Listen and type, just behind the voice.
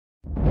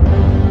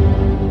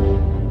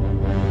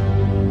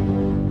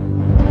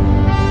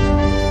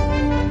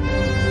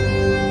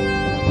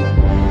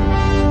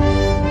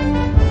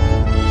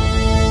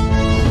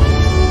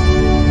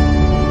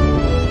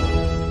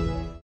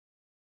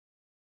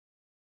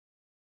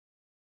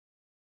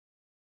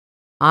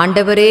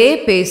ஆண்டவரே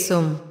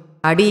பேசும்,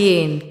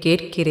 அடியேன்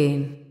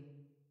கேட்கிறேன்.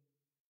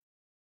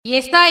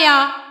 எசாயா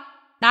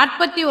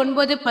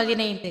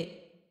 49:15.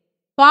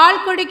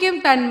 பால் குடிக்கும்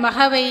தன்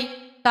மகவை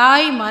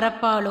தாய்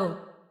மறப்பாளோ?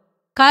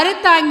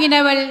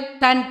 கருத்தாங்கினவள்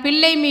தன்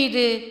பிள்ளை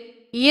மீது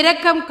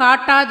இரக்கம்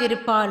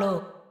காட்டாதிருப்பாளோ?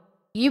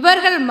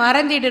 இவர்கள்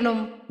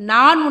மறந்திடனும்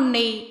நான்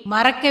உன்னை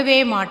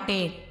மறக்கவே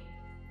மாட்டேன்.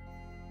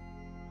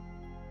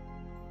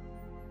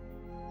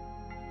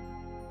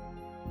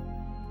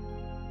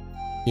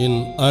 என்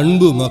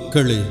அன்பு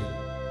மக்களே,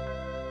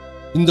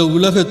 இந்த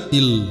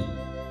உலகத்தில்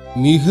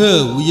மிக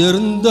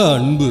உயர்ந்த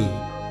அன்பு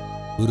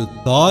ஒரு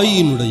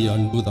தாயினுடைய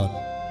அன்புதான்.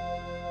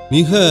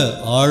 மிக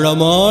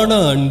ஆழமான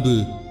அன்பு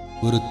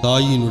ஒரு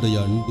தாயினுடைய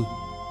அன்பு.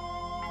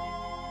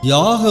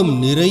 தியாகம்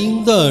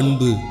நிறைந்த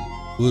அன்பு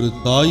ஒரு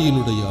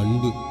தாயினுடைய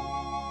அன்பு.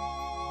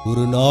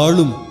 ஒரு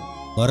நாளும்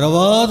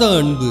மறவாத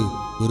அன்பு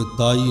ஒரு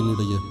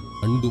தாயினுடைய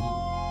அன்பு.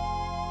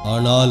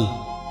 ஆனால்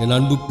என்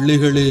அன்பு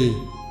பிள்ளைகளே,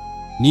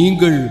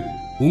 நீங்கள்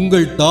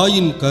உங்கள்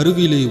தாயின்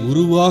கருவிலே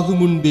உருவாகும்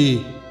முன்பே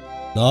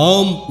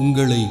நாம்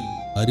உங்களை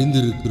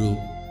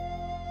அறிந்திருக்கிறோம்.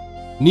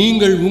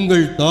 நீங்கள்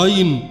உங்கள்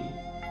தாயின்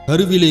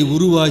கருவிலே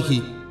உருவாகி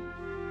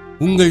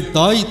உங்கள்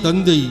தாய்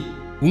தந்தை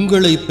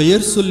உங்களை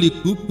பெயர் சொல்லி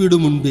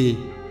கூப்பிடும் முன்பே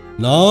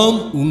நாம்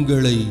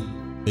உங்களை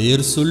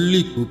பெயர்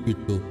சொல்லி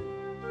கூப்பிட்டோம்.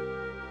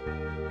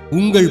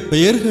 உங்கள்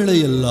பெயர்களை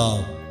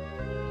எல்லாம்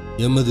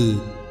எமது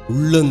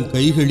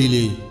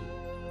உள்ளங்கைகளிலே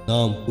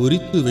நாம்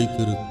பொறித்து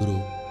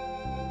வைத்திருக்கிறோம்.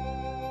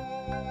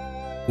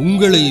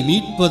 உங்களை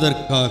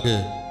மீட்பதற்காக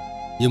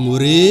எம்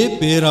ஒரே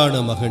பேரான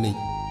மகனை,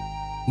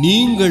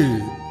 நீங்கள்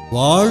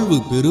வாழ்வு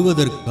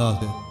பெறுவதற்காக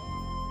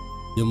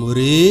எம்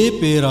ஒரே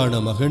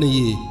பேரான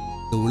மகனையே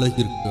இந்த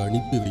உலகிற்கு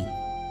அனுப்பி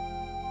வைத்தோம்.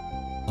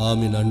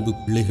 ஆமின் அன்பு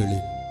பிள்ளைகளே,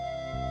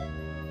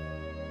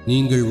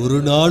 நீங்கள் ஒரு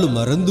நாள்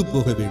மறந்து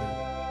போக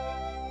வேண்டும்.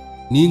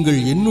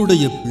 நீங்கள்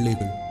என்னுடைய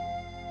பிள்ளைகள்,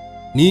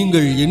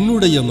 நீங்கள்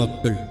என்னுடைய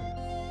மக்கள்,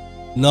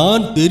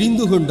 நான்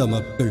தெரிந்து கொண்ட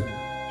மக்கள்.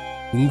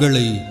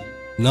 உங்களை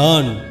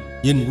நான்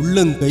என்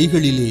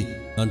உள்ளங்கைகளிலே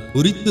நான்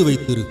பொறித்து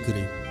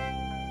வைத்திருக்கிறேன்.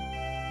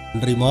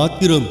 ஒன்றை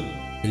மாத்திரம்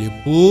நீங்கள்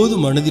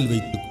எப்போதும் மனதில்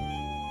வைத்துக்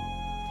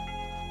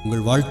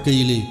உங்கள்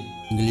வாழ்க்கையிலே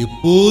நீங்கள்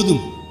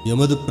எப்போதும்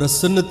எமது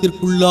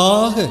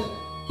பிரசன்னத்திற்குள்ளாக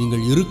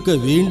நீங்கள் இருக்க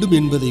வேண்டும்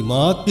என்பதை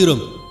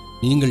மாத்திரம்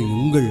நீங்கள்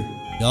உங்கள்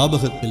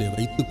ஞாபகத்திலே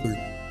வைத்துக்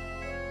கொள்ளுங்கள்.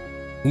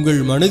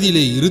 உங்கள்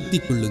மனதிலே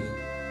இருத்திக்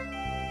கொள்ளுங்கள்.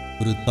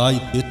 ஒரு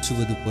தாய்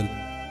தேற்றுவது போல்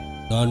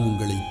நான்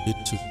உங்களை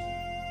தேற்று.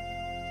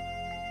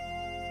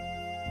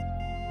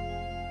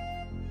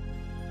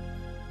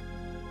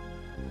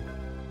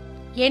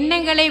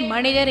 எண்ணங்களை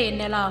மனிதர்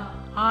எண்ணலாம்,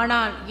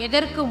 ஆனால்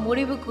எதற்கு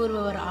முடிவு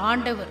கூறுபவர்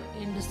ஆண்டவர்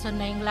என்று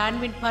சொன்ன எங்கள்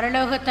அன்பின்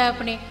பரலோக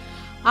தகப்பனே,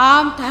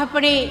 ஆம்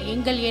தகப்பனே,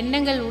 எங்கள்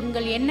எண்ணங்கள்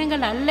உங்கள்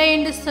எண்ணங்கள் அல்ல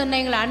என்று சொன்ன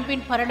எங்கள்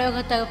அன்பின்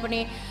பரலோக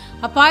தகப்பனே,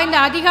 அப்பா, இந்த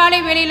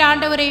அதிகாலை வேளையில்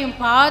ஆண்டவரையும்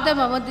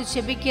பாதம் அமர்ந்து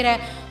செபிக்கிற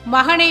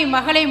மகனை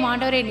மகளை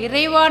ஆண்டவரே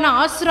நிறைவான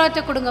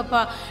ஆசீர்வாதத்தை கொடுங்கப்பா.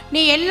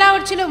 நீ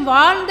எல்லாவற்றிலும்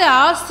வாழ்ந்து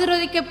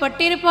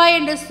ஆசீர்வதிக்கப்பட்டிருப்பாய்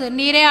என்று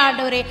சொன்னீரே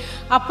ஆண்டவரே.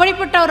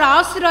 அப்படிப்பட்ட ஒரு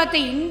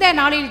ஆசீர்வாதத்தை இந்த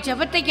நாளில்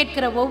ஜெபத்தை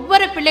கேட்கிற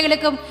ஒவ்வொரு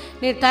பிள்ளைகளுக்கும்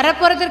நீர்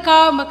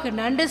தரப்போறதற்காக உமக்கு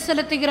நன்றி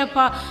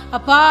செலுத்துகிறப்பா.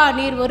 அப்பா,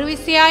 நீர் ஒரு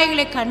விசையா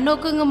எங்களை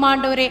கண்ணோக்குங்க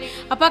ஆண்டவரே.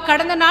 அப்பா,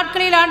 கடந்த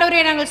நாட்களில்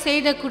ஆண்டவரே நாங்கள்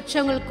செய்த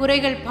குற்றங்கள்,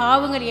 குறைகள்,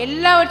 பாவங்கள்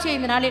எல்லாவற்றையும்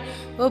இந்த நாளில்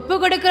ஒப்பு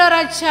கொடுக்கிறோம்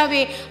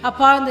ராஜாவே.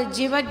 அப்பா, அந்த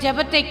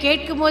ஜெபத்தை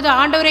கேட்கும் போது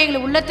ஆண்டவரே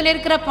எங்கள் உள்ளத்தில்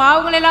இருக்கிற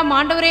பாவங்கள் எல்லாம்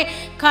ஆண்டவரே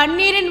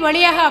கண்ணீரின்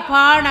வழியாக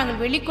அப்பா நாங்கள்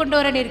வெளிக்கொண்டு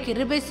வர நீர்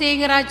கிருபை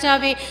செய்யுங்க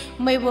ராஜாவே.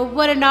 உம்மை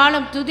ஒவ்வொரு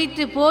நாளும்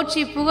துதித்து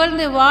போற்றி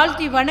புகழ்ந்து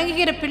வாழ்த்தி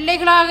வணங்குகிற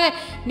பிள்ளைகளாக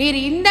நீர்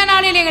இந்த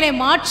நாளில் எங்களை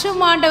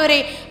மாற்றும் ஆண்டவரே.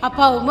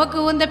 அப்பா, உமக்கு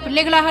உந்த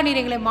பிள்ளைகளாக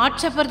நீர் எங்களை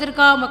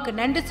மாற்றப்படுவதற்காக உமக்கு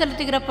நன்றி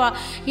செலுத்துகிறப்பா.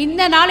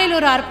 இந்த நாளில்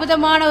ஒரு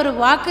அற்புதமான ஒரு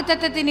வாக்கு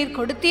தத்தத்தை நீர்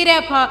கொடுத்தீரே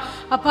அப்பா.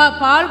 அப்பா,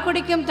 பால்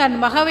குடிக்கும் தன்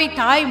மகவை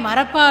தாய்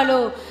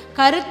மறப்பாளோ?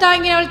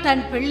 கருத்தாங்கினவள்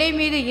தன் பிள்ளை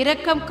மீது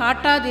இரக்கம்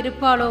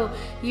காட்டாதிருப்பாளோ?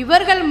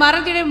 இவர்கள்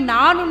மறந்திடும்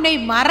நான் உன்னை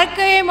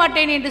மறக்கவே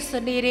மாட்டேன் என்று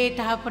சொன்னீரே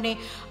தகப்பனே.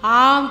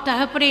 ஆம்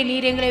தகப்பனே,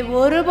 நீர் எங்களை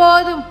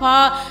ஒருபோதும்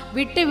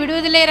விட்டு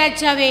விடுவதில்லை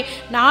ராஜாவே.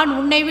 நான்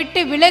உன்னை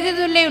விட்டு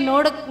விலகுவதில்லை,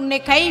 உன்னை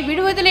கை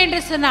விடுவதில்லை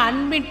என்று சொன்ன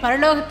அன்பின்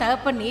பரலோக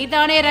தகப்பன்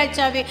நீதானே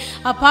ராஜாவே.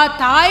 அப்பா,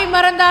 தாய்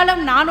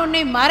மறந்தாலும் நான்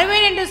உன்னை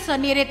மறவேன் என்று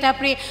சொன்னீரே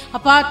தகப்பனே.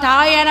 அப்பா,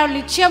 தாயானவள்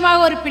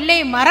நிச்சயமாக ஒரு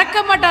பிள்ளையை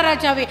மறக்க மாட்டார்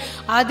ராஜாவே.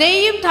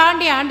 அதையும்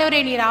தாண்டி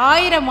ஆண்டவரே நீர்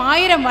ஆயிரம்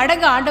ஆயிரம்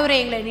மடங்கு ஆண்டவரை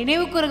எங்களை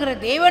நினைவு கூறுகிற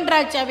தேவன்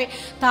ராஜாவே.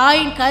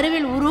 தாயின்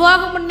கருவில்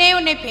உருவாகும் முன்னே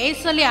உன்னை பேச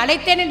சொல்லி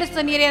அழைத்தேன் என்று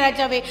சொன்னீரே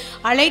ராஜாவே.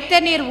 அழைத்த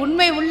நீர்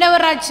உண்மை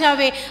உள்ளவர்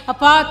ராஜாவே.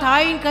 அப்பா,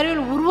 தாயின்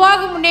கருவில்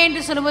உருவாகும் முன்னே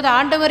என்று சொல்லும்போது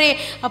ஆண்டவரே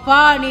அப்பா,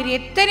 நீர்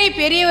எத்தனை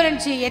பெரியவர்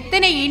என்று,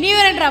 எத்தனை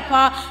இனிவர் என்று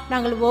அப்பா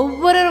நாங்கள்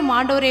ஒவ்வொருவரும்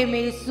ஆண்டவரை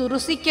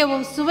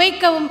ருசிக்கவும்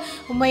சுவைக்கவும்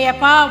உண்மை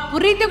அப்பா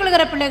புரிந்து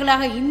கொள்கிற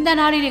பிள்ளைகளாக இந்த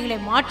நாளில் எங்களை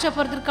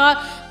மாற்றப்படுவதற்காக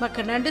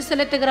மக்கள் நன்றி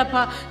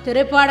செலுத்துகிறப்பா.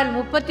 திருப்பாடல்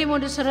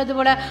 33 சொல்வது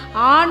போல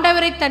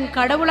ஆண்டவரை தன்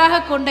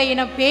கடவுளாக கொண்ட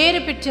இனம் பேறு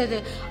பெற்றது,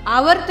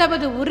 அவர்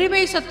தமது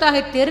உரிமை சொத்தாக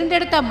தெரிந்தெடுத்த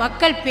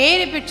மக்கள்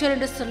பேறு பெற்றோர்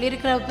என்று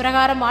சொல்லியிருக்கிற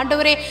பிரகாரம்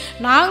ஆண்டவரே,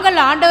 நாங்கள்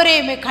ஆண்டவரே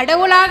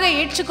கடவுளாக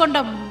ஏற்றுக்கொண்ட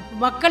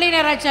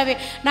மக்களினர் ராஜாவே,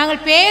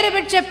 நாங்கள் பேறு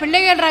பெற்ற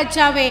பிள்ளைகள்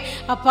ராஜாவே.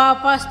 அப்பா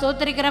அப்பா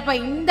ஸ்தோத்திரிக்கிறப்பா,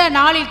 இந்த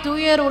நாளில்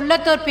தூயர்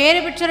உள்ளத்தோர் பேறு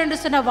பெற்றோர் என்று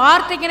சொன்ன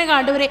வார்த்தைக்கு எனக்கு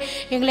ஆண்டவரே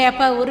எங்களை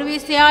அப்பா ஒரு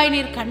வீசையாய்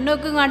நீர்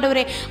கண்ணோக்குங்க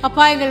ஆண்டவரே.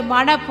 அப்பா எங்கள்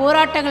மன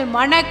போராட்டங்கள்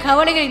மன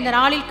கவலைகள் இந்த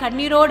நாளில்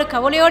கண்ணீரோடு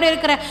கவலையோடு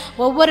இருக்கிற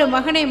ஒவ்வொரு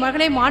மகனையும்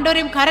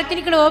ஆண்டவரையும்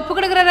கரத்தினிக்கல ஒப்பு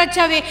கொடுக்கிற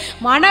ராஜாவே.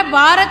 மன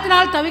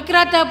பாரத்தினால்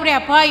தவிக்கிறாத்த அப்படி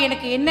அப்பா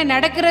எனக்கு என்ன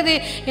நடக்கிறது,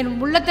 என்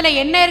உள்ளத்தில்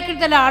என்ன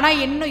இருக்கிறதில்ல, ஆனால்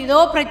இன்னும் ஏதோ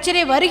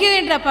பிரச்சனை வருகிறது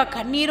என்று அப்பா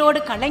கண்ணீரோடு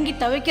கலங்கி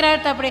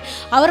தவிக்கிறார் தப்படி.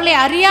 அவர்களை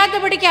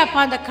அறியாதபடிக்கு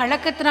அப்பா அந்த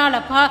கலக்கத்தினால்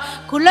அப்பா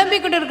குழம்பி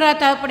கொண்டு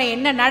இருக்கிறார் தகப்பனே.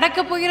 என்ன நடக்க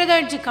போகிறதோ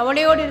என்று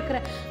கவலையோடு இருக்கிற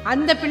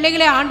அந்த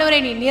பிள்ளைகளை ஆண்டவரை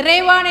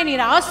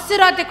நீர்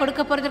ஆசீர்வாதத்தை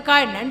கொடுக்க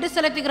போறதற்காக நன்றி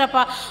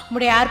செலுத்துகிறப்பா.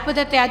 உம்முடைய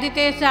அற்புதத்தை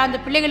அதிதேச அந்த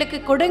பிள்ளைகளுக்கு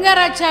கொடுங்க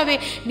ராஜாவே.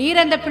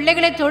 நீர் அந்த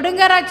பிள்ளைகளை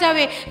தொடுங்க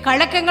ராஜாவே.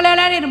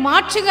 கலக்கங்களெல்லாம் நீர்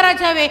மாற்றுங்க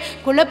ராஜாவே.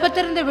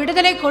 குழப்பத்திலிருந்து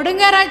விடுதலை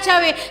கொடுங்க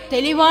ராஜாவே.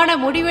 தெளிவான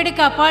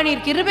முடிவெடுக்க அப்பா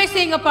நீர் கிருபை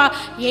செய்யுங்கப்பா.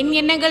 என்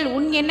எண்ணங்கள்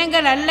உன்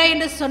எண்ணங்கள் அல்ல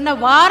என்று சொன்ன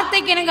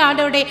வார்த்தைக்கு எனக்கு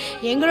ஆண்டவரே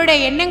எங்களுடைய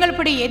எண்ணங்கள்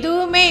படி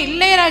எதுவுமே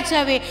இல்லை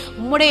ராஜாவே.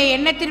 உம்முடைய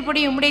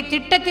எண்ணத்தின்படி உம்முடைய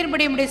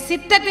திட்டத்தின்படி உம்முடைய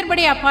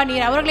சித்தத்தின்படி அப்பா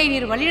நீர் அவர்களை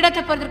நீர்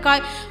வழிநடத்தப்படுவதற்காக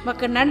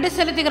மக்கள் நன்றி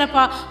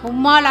செலுத்துகிறப்பா.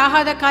 உம்மால்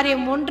ஆகாத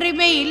காரியம்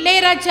ஒன்றுமே இல்லை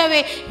ராஜாவே.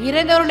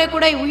 இறந்தவர்களை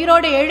கூட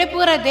உயிரோடு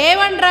எழுப்புகிற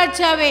தேவன்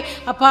ராஜாவே.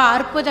 அப்பா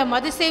அற்புதம்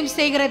அதிசயம்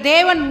செய்கிற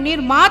தேவன்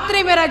நீர்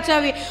மாத்திரமே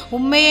ராஜாவே.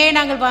 உண்மையே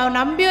நாங்கள்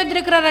நம்பி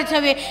வந்திருக்கிற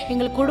ராஜாவே.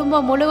 எங்கள்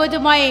குடும்பம்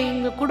முழுவதுமாய்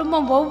எங்கள்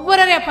குடும்பம்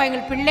ஒவ்வொருவரையும் அப்பா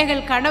எங்கள்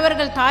பிள்ளைகள்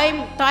கணவர்கள்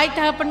தாய்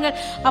தகப்பன்கள்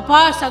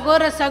அப்பா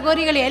சகோதர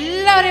சகோதரிகள்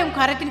எல்லாரையும்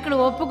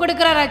கரத்திற்குள் ஒப்பு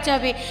கொடுக்கிற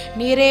ராஜாவே.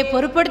 நீரே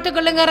பொறுப்படுத்திக்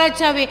கொள்ளுங்க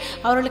ராஜாவே.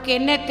 அவர்களுக்கு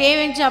என்ன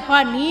தேவைஞ்சு அப்பா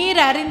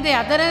நீர் அறிந்து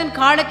அதன்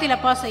காலத்தில்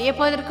அப்பா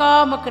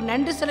செய்யப்போவதற்காக உமக்கு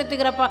நன்றி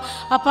செலுத்துகிறப்பா.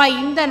 அப்பா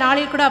இந்த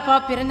நாளில் கூட அப்பா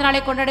பிறந்த நாளை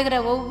கொண்டாடுகிற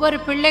ஒவ்வொரு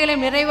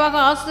பிள்ளைகளையும் நிறைவாக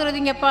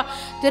ஆசீர்வதிங்கப்பா.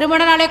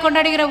 திருமண நாளை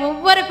கொண்டாடுகிற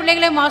ஒவ்வொரு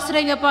பிள்ளைகளையும்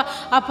ஆசீர்வதிங்கப்பா.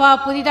 அப்பா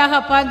புதிதாக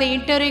அப்பா இந்த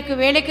இன்டர்வியூக்கு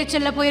வேலைக்கு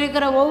செல்ல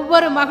போயிருக்கிற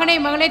ஒவ்வொரு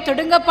மகனை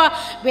தொடுங்கப்பா.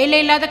 வேலை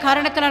இல்லாத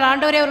காரணத்தினால்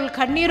ஆண்டவரே அவர்கள்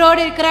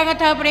கண்ணீரோடு இருக்கிறாங்க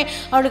தகப்பனே.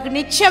 அவர்களுக்கு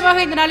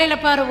நிச்சயமாக இந்த நாளில்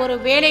அப்பா ஒரு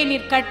வேலை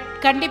நீர்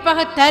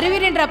கண்டிப்பாக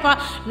தருவீர் என்றப்பா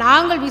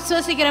நாங்கள்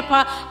விசுவசிக்கிறப்பா.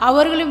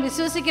 அவர்களும்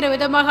விசுவசிக்கிற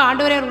விதமாக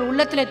ஆண்டவரே அவர்கள்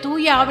உள்ளத்தில்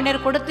தூய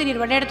ஆவினர் கொடுத்து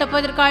நீர்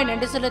வழிநடத்தப்பதற்காக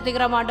நன்றி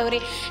செலுத்துகிறோம்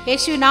ஆண்டவரே.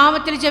 இயேசு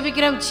நாமத்தில்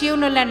ஜெபிக்கிறோம்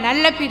ஜீவனுள்ள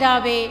நல்ல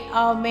பிதாவே,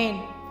 ஆமென்.